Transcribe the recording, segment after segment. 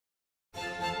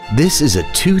This is a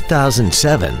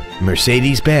 2007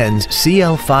 Mercedes-Benz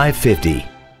CL550.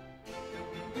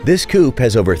 This coupe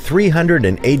has over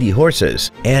 380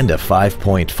 horses and a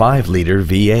 5.5-liter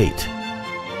V8.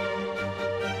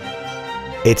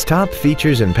 Its top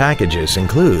features and packages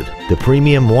include the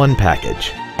Premium One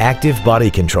package, active body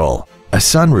control, a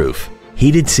sunroof,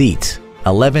 heated seats,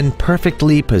 11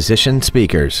 perfectly positioned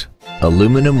speakers,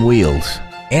 aluminum wheels,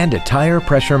 and a tire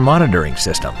pressure monitoring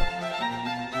system.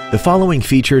 The following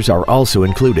features are also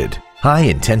included: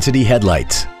 high-intensity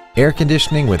headlights, air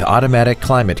conditioning with automatic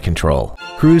climate control,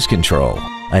 cruise control,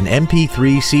 an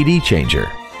MP3 CD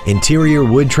changer, interior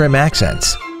wood trim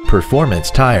accents, performance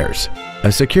tires,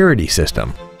 a security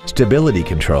system, stability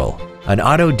control, an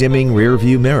auto-dimming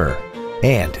rear-view mirror,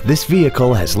 and this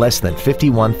vehicle has less than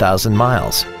 51,000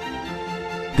 miles.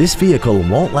 This vehicle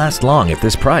won't last long at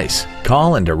this price.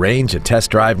 Call and arrange a test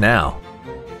drive now.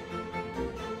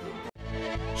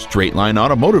 Straight Line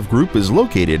Automotive Group is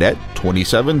located at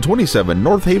 2727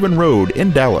 Northaven Road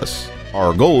in Dallas.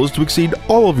 Our goal is to exceed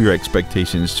all of your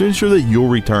expectations to ensure that you'll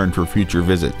return for future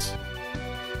visits.